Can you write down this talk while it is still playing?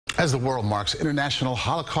As the world marks International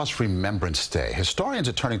Holocaust Remembrance Day, historians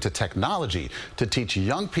are turning to technology to teach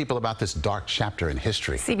young people about this dark chapter in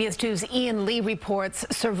history. CBS News' Ian Lee reports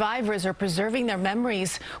survivors are preserving their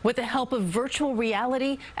memories with the help of virtual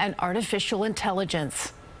reality and artificial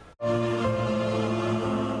intelligence.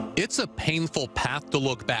 It's a painful path to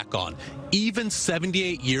look back on, even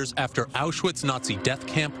 78 years after Auschwitz Nazi death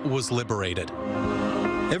camp was liberated.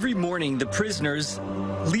 Every morning, the prisoners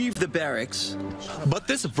leave the barracks. But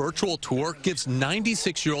this virtual tour gives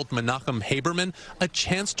 96-year-old Menachem Haberman a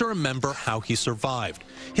chance to remember how he survived.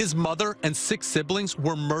 His mother and 6 siblings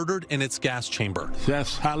were murdered in its gas chamber.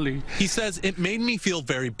 Yes, Holly. He says, "It made me feel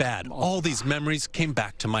very bad. All these memories came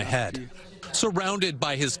back to my head." Surrounded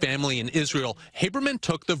by his family in Israel, Haberman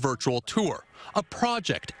took the virtual tour, a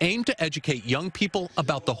project aimed to educate young people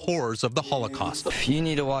about the horrors of the Holocaust. You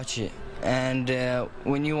need to watch it, and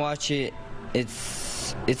when you watch it,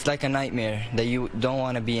 it's like a nightmare that you don't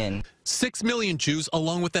want to be in. 6 million Jews,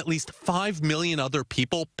 along with at least 5 million other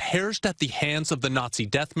people, perished at the hands of the Nazi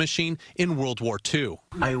death machine in World War II.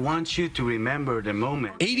 I want you to remember the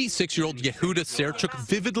moment. 86-year-old Yehuda Serchuk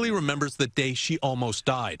vividly remembers the day she almost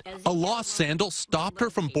died. A lost sandal stopped her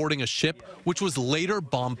from boarding a ship, which was later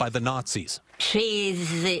bombed by the Nazis. She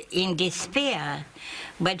is in despair,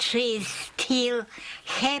 but she is still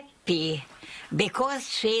happy because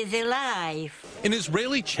she is alive. An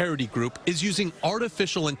Israeli charity group is using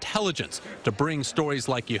artificial intelligence to bring stories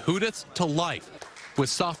like Yehuda's to life, with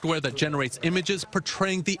software that generates images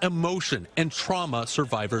portraying the emotion and trauma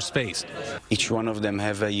survivors faced. Each one of them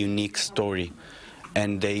have a unique story,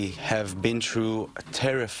 and they have been through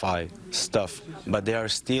terrifying stuff, but they are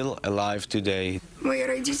still alive today.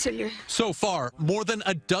 So far, more than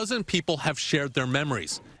a dozen people have shared their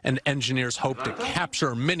memories, and engineers hope to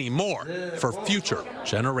capture many more for future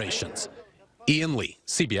generations. Ian Lee,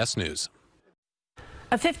 CBS News.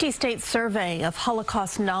 A 50-state survey of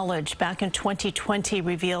Holocaust knowledge back in 2020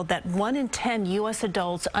 revealed that 1 in 10 U.S.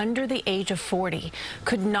 adults under the age of 40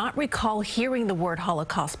 could not recall hearing the word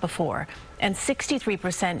Holocaust before, and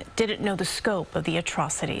 63% didn't know the scope of the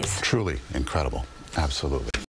atrocities. Truly incredible. Absolutely.